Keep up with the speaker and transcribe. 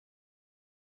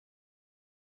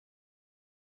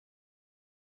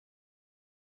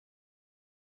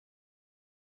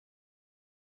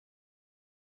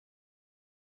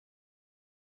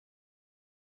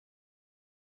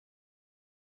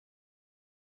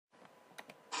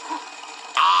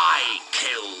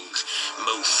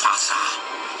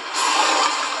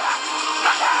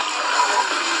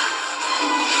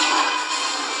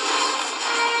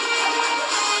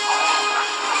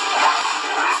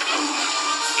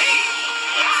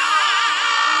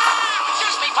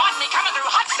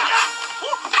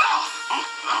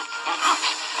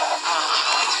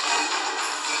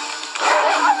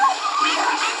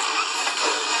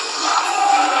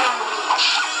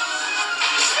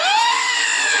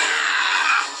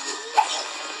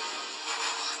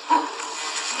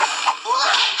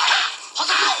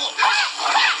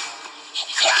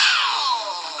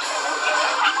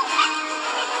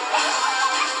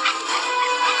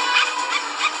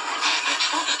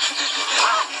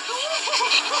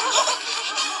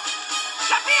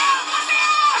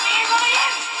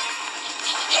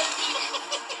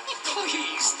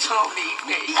don't eat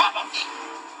me.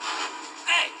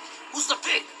 Hey, who's the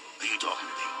pig? Are you talking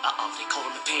to me? Uh-oh, they call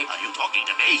him a pig. Are you talking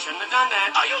to me? Shouldn't have done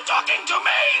that. Are you talking to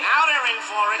me? Now they're in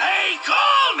for it. They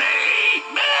call me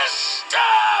Mr.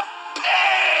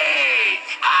 Pig!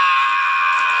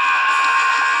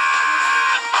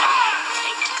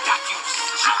 Take that, you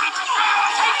stupid!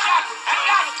 Take that! And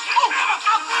that!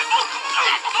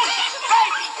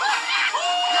 Baby!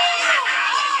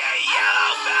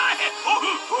 Yellow fella!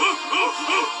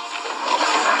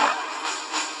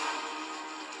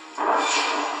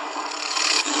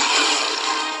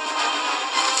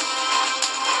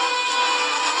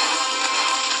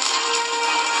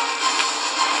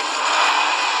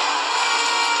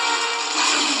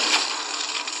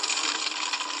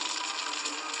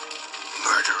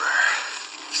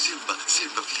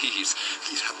 Simba, please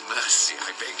have mercy,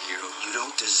 I beg you. You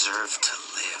don't deserve to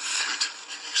live. But,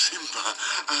 Simba,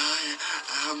 I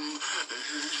am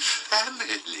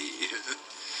family.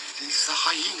 It's the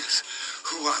hyenas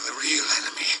who are the real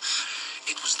enemy.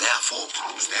 It was their fault.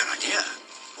 It was their idea.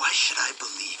 Why should I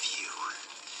believe you?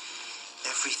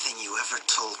 Everything you ever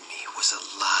told me was a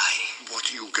lie. What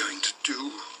are you going to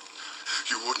do?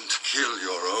 You wouldn't kill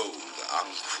your own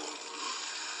uncle.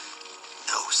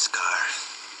 No, Scar.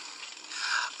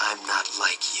 I'm not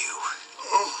like you.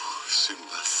 Oh,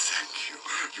 Simba, thank you.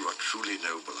 You are truly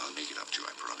noble. I'll make it up to you,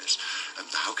 I promise. And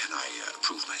how can I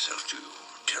prove myself to you?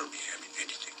 Tell me,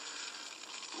 anything.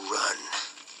 Run.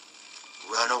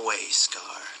 Run away, Scar.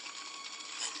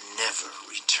 And never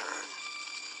return.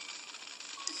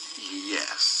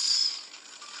 Yes,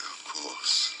 of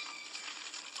course.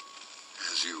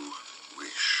 As you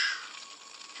wish,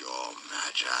 Your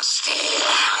Majesty.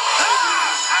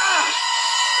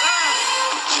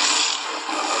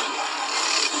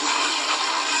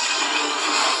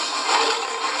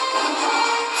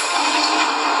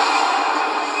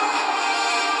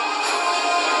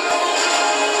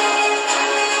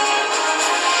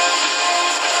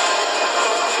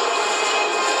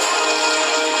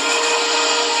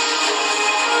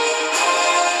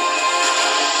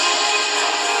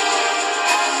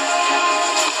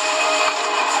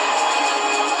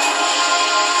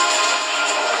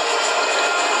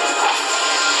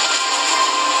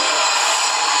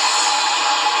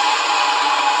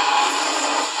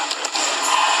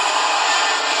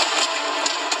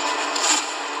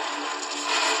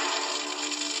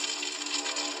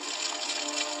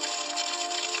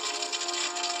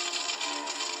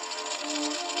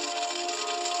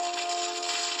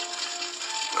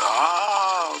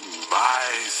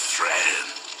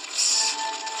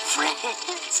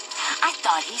 Friends? I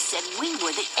thought he said we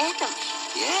were the enemy.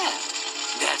 Yeah,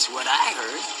 that's what I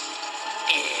heard.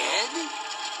 And...